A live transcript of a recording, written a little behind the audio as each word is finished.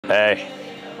Hey,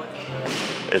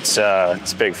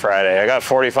 it's Big Friday. I got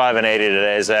 45 and 80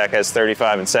 today. Zach has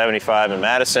 35 and 75, and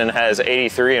Madison has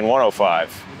 83 and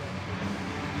 105.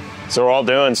 So we're all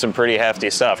doing some pretty hefty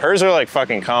stuff. Hers are like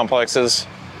fucking complexes,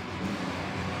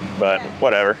 but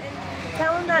whatever.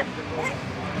 Tell him that.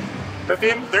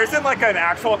 There isn't like an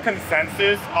actual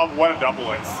consensus of what a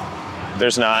double is.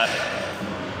 There's not.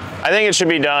 I think it should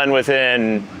be done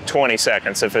within 20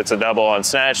 seconds if it's a double on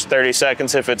snatch, 30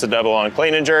 seconds if it's a double on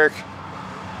clean and jerk.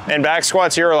 And back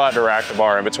squats, you're allowed to rack the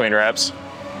bar in between reps,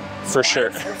 for sure.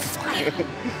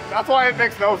 That's why it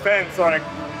makes no sense.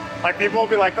 Like people will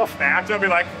be like, they'll snatch, they'll be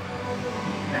like,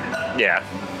 yeah.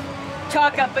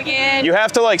 Chalk up again. You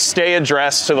have to like stay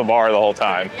addressed to the bar the whole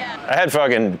time. Yeah. I had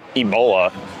fucking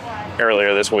Ebola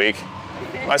earlier this week.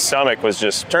 My stomach was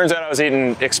just, turns out I was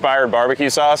eating expired barbecue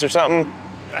sauce or something.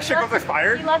 that shit goes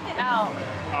expired? You left it out.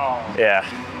 Oh. Yeah.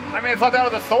 I mean, it's left out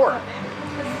of the store.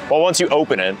 Well, once you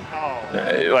open it,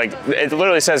 Oh. like it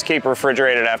literally says keep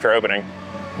refrigerated after opening.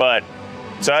 But,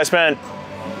 so I spent,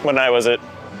 what night was it?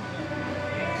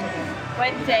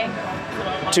 Wednesday.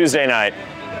 Tuesday night.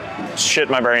 Shit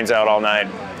my brains out all night.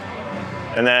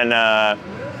 And then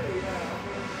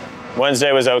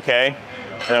Wednesday was okay.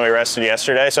 And then we rested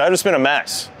yesterday. So I've just been a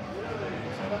mess.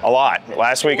 A lot.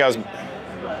 Last week I was,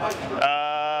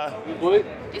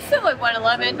 You feel like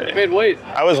 111. Mid-weight.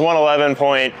 I was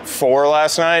 111.4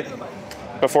 last night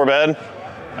before bed.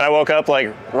 And I woke up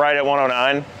like right at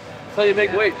 109. That's how you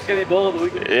make weight. Just getting bull of the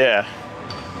weekend. Yeah.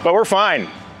 But we're fine.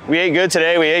 We ate good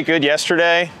today. We ate good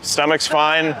yesterday. Stomach's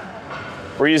fine.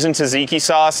 We're using tzatziki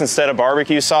sauce instead of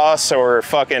barbecue sauce, so we're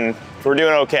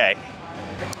doing okay.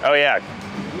 Oh yeah,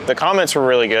 the comments were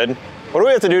really good. What do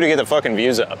we have to do to get the fucking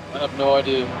views up? I have no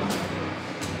idea.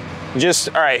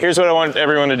 All right, here's what I want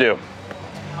everyone to do.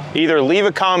 Either leave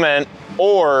a comment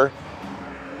or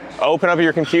open up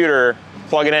your computer,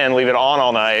 plug it in, leave it on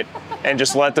all night, and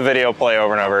just let the video play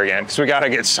over and over again, because we gotta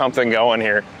get something going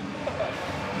here.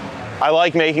 I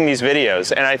like making these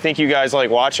videos, and I think you guys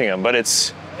like watching them, but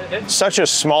it's such a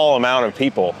small amount of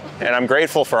people, and I'm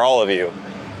grateful for all of you.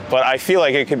 But I feel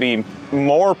like it could be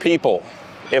more people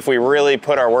if we really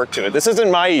put our work to it. This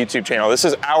isn't my YouTube channel, this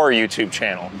is our YouTube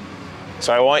channel.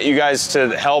 So I want you guys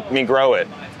to help me grow it.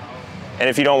 And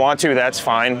if you don't want to, that's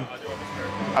fine.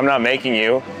 I'm not making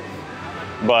you.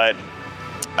 But,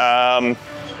 I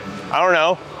don't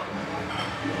know.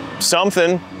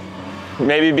 Something.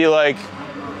 Maybe be like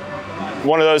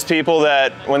one of those people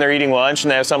that when they're eating lunch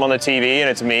and they have some on the TV and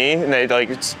it's me and they like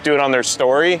do it on their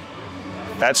story.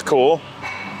 That's cool.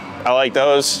 I like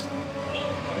those.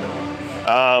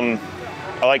 I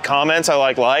like comments, I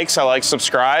like likes, I like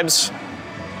subscribes.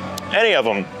 Any of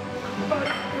them.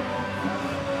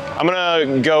 I'm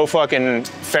gonna go fucking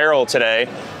feral today.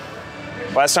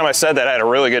 Last time I said that, I had a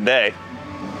really good day.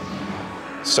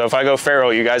 So if I go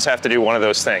feral, you guys have to do one of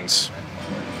those things.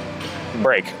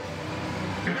 Break.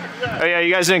 Oh yeah,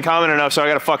 you guys didn't comment enough, so I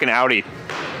got a fucking Audi.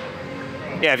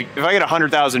 Yeah, if I get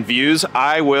 100,000 views,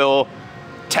 I will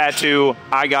tattoo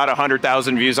I got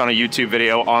 100,000 views on a YouTube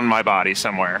video on my body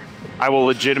somewhere. I will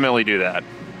legitimately do that.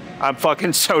 I'm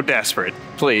fucking so desperate,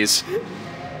 please.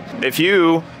 If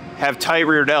you have tight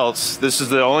rear delts, this is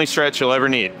the only stretch you'll ever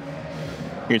need.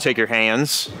 You're gonna take your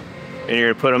hands and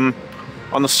you're gonna put them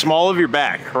on the small of your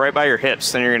back, right by your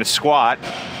hips. Then you're gonna squat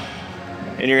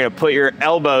and you're gonna put your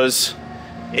elbows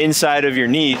inside of your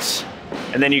knees,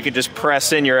 and then you can just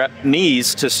press in your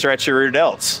knees to stretch your rear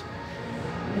delts.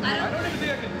 I don't even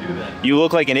think I can do that. You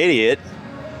look like an idiot,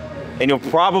 and you'll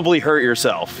probably hurt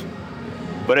yourself.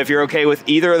 But if you're okay with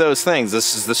either of those things,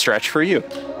 this is the stretch for you.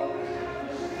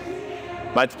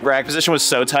 My rack position was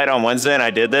so tight on Wednesday, and I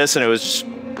did this, and it was just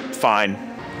fine.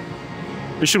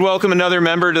 We should welcome another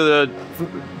member to the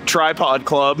tripod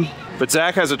club, but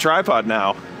Zach has a tripod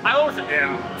now. I always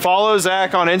am. Follow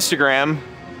Zach on Instagram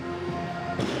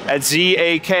at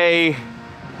ZAK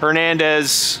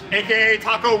Hernandez. AKA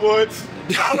Taco Woods.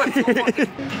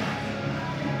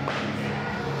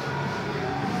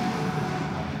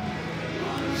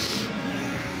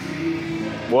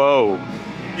 Whoa.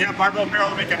 You have barbell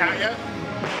barrel to make a hat yet?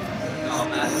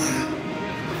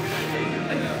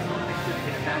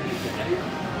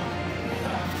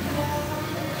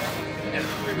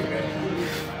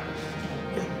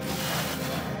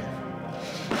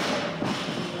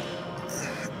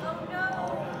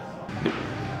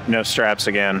 No straps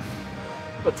again.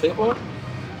 What, tape one?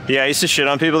 Yeah, I used to shit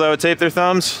on people that would tape their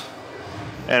thumbs.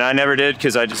 And I never did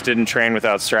because I just didn't train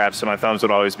without straps, so my thumbs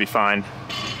would always be fine.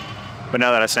 But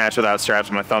now that I snatch without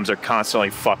straps, my thumbs are constantly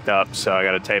fucked up, so I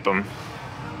gotta tape them.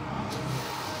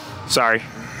 Sorry.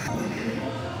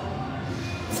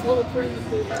 It's a little pretty.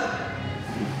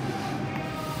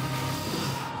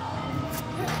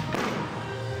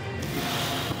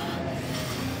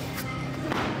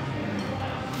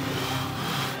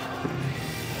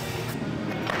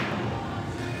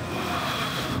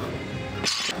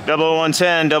 double at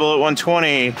 110, double at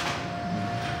 120,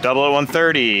 double at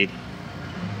 130.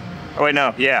 Oh wait,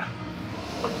 no, yeah.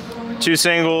 2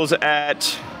 singles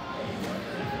at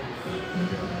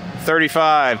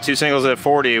 35, 2 singles at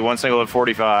 40, 1 single at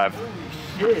 45.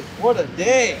 Shit, what a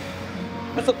day.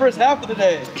 That's the first half of the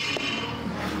day.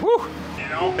 Woo.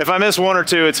 If I miss 1 or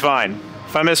 2, it's fine.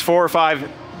 If I miss 4 or 5,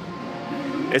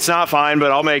 it's not fine,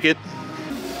 but I'll make it.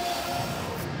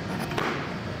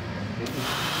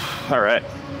 All right.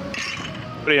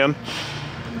 Podium.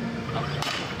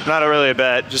 Not really a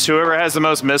bet. Just whoever has the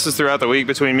most misses throughout the week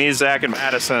between me, Zach, and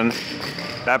Madison,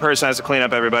 that person has to clean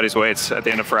up everybody's weights at the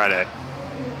end of Friday.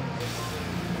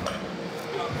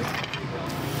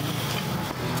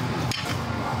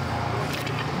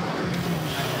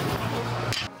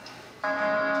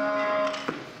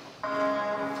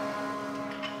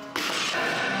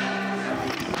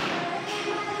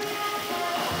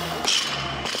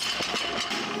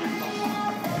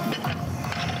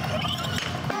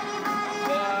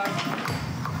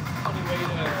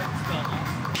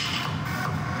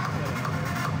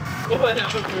 What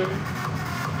happened,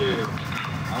 dude?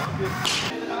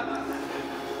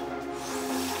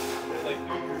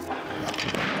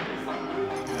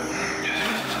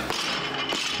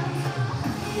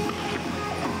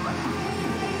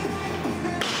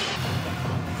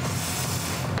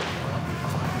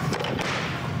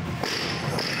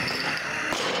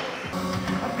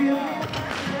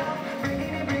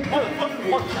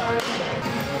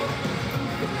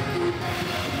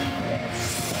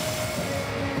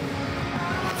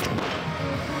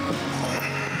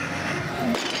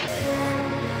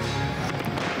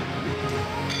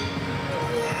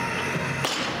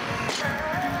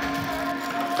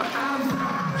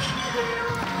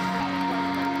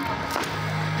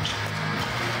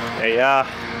 Hey,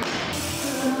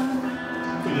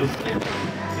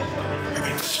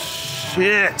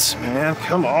 shit, man,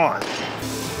 come on.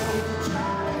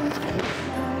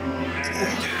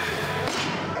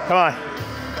 Come on.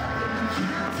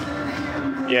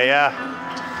 Yeah.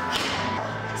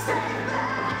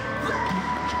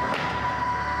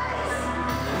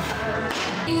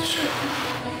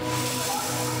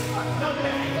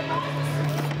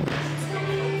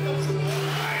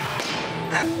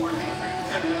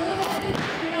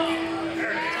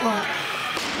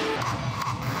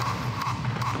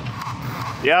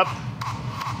 Yep.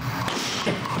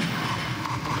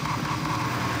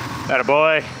 Atta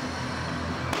boy.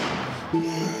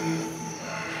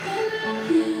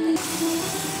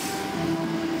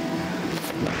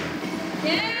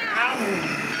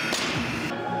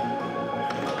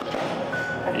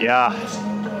 Yeah.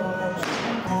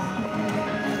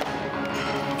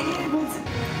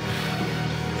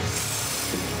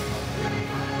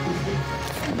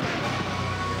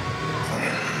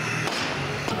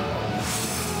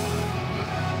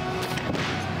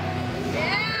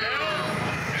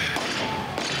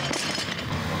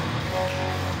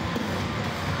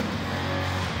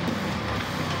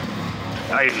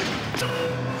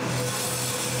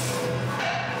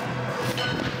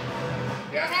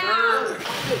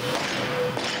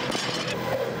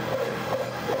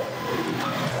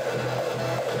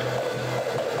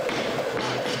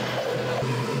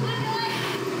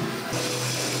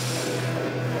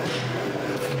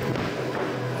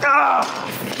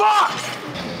 Fuck!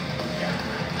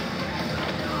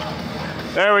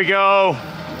 There we go.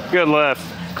 Good lift.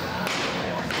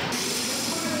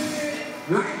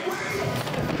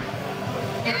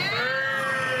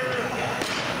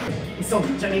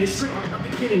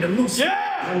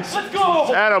 Yeah! Let's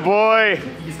go! Atta boy.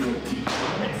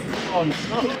 All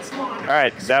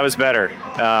right, that was better.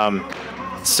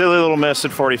 Silly little miss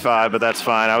at 45, but that's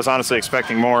fine. I was honestly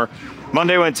expecting more.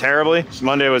 Monday went terribly.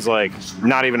 Monday was like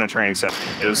not even a training session.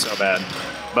 It was so bad.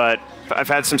 But I've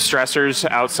had some stressors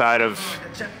outside of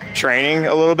training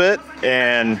a little bit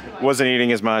and wasn't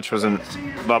eating as much, wasn't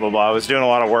blah, blah, blah. I was doing a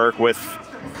lot of work with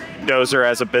Dozer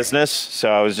as a business,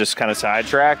 so I was just kind of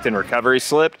sidetracked and recovery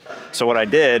slipped. So what I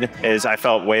did is I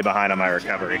felt way behind on my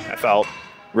recovery. I felt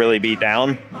really beat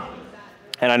down.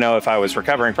 And I know if I was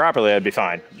recovering properly, I'd be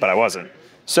fine, but I wasn't.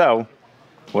 So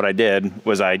what I did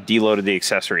was I deloaded the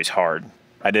accessories hard.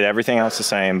 I did everything else the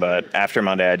same, but after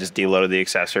Monday, I just deloaded the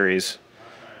accessories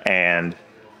and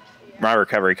my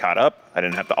recovery caught up. I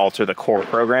didn't have to alter the core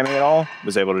programming at all.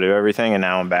 Was able to do everything, and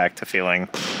now I'm back to feeling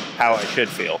how I should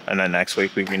feel. And then next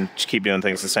week, we can just keep doing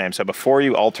things the same. So before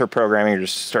you alter programming or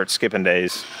just start skipping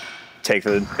days, take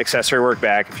the accessory work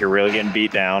back if you're really getting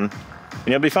beat down, and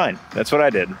you'll be fine. That's what I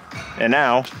did. And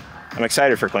now I'm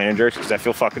excited for clean and jerks because I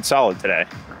feel fucking solid today.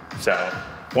 So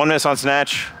 1 miss on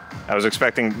snatch. I was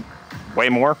expecting way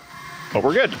more, but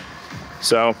we're good.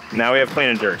 So now we have clean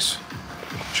and jerks,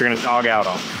 which you're gonna dog out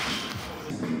on.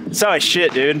 That's how I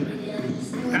shit, dude.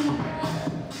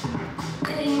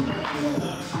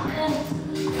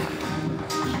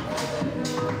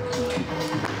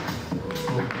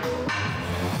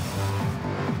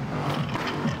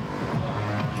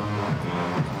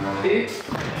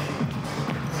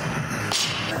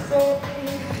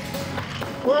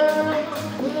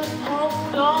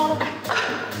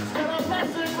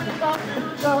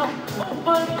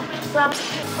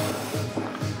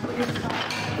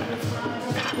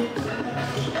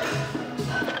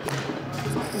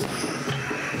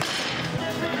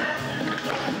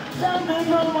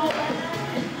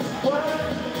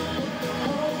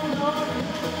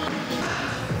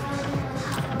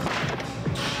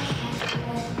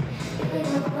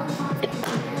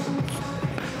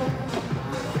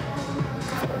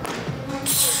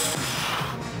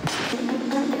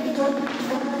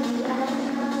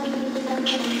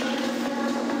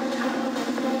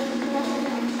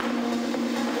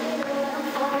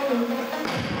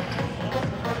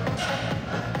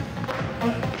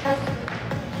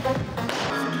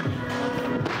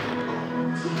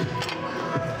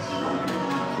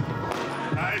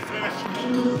 Nice finish.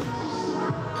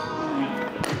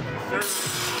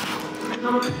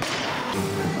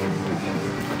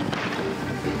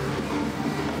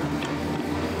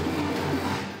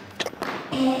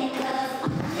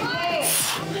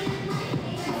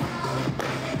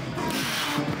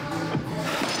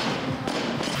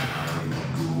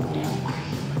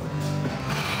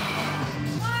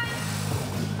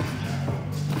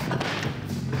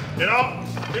 Get up.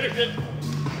 Finish it.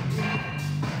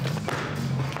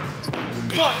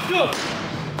 Come on, do it.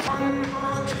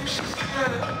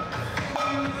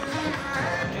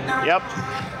 Yep.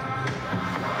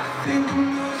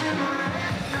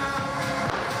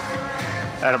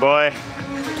 Attaboy.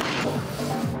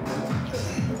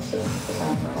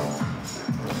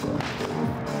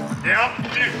 Yep.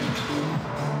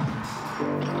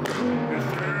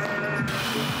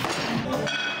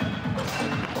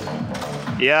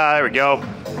 Yeah, there we go.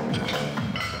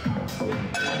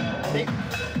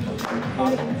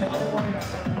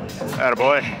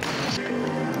 Attaboy.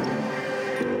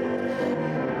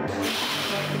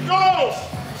 Go!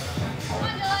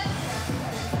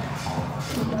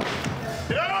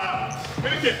 Yeah!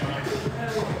 Finish it.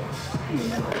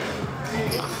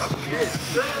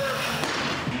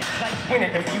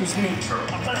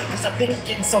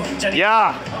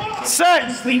 Yeah. Set.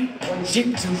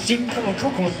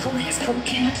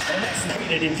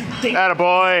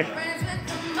 Attaboy.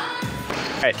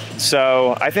 Alright,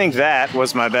 so I think that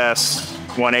was my best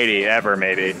 180 ever,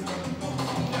 maybe.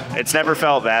 It's never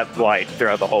felt that light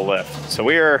throughout the whole lift. So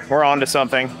we're on to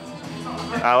something.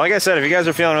 Like I said, if you guys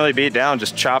are feeling really beat down,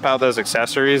 just chop out those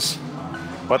accessories.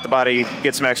 Let the body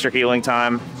get some extra healing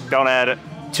time. Don't add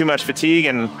too much fatigue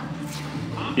and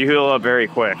you heal up very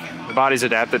quick. The body's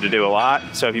adapted to do a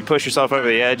lot. So if you push yourself over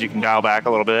the edge, you can dial back a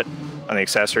little bit on the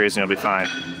accessories and you'll be fine.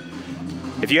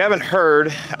 If you haven't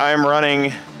heard, I'm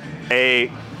running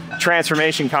a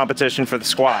transformation competition for the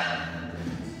squat.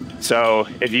 So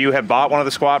if you have bought one of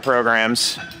the squat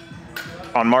programs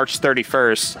on March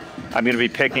 31st, I'm going to be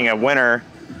picking a winner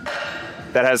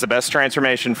that has the best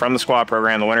transformation from the squat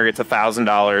program. The winner gets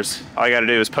 $1,000. All you got to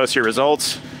do is post your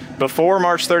results before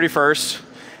March 31st.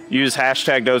 Use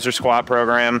hashtag Dozer squat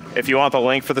program. If you want the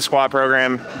link for the squat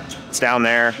program, it's down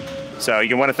there. So you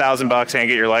can win $1,000 and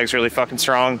get your legs really fucking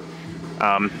strong.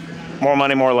 More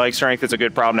money, more leg strength is a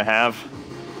good problem to have.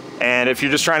 And if you're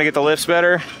just trying to get the lifts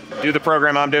better, do the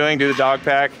program I'm doing, do the dog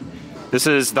pack. This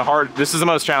is the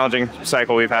most challenging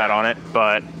cycle we've had on it,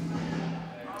 but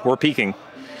we're peaking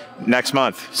next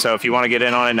month. So if you want to get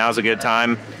in on it, now's a good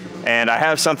time. And I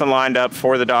have something lined up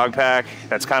for the dog pack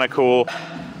that's kind of cool.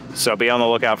 So be on the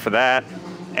lookout for that.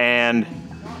 And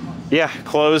yeah,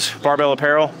 clothes, barbell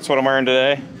apparel, that's what I'm wearing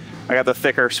today. I got the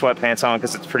thicker sweatpants on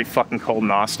because it's pretty fucking cold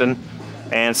in Austin.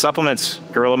 And supplements,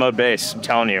 Gorilla Mode Base, I'm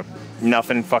telling you,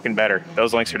 nothing fucking better.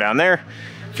 Those links are down there.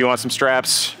 If you want some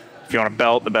straps, if you want a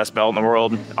belt, the best belt in the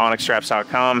world,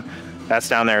 onyxstraps.com, that's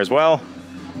down there as well.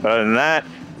 But other than that,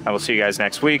 I will see you guys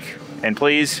next week. And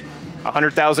please,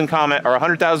 100,000 comment or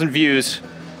 100,000 views,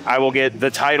 I will get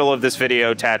the title of this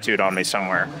video tattooed on me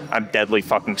somewhere. I'm deadly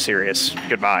fucking serious.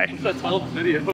 Goodbye. That's the title of the video.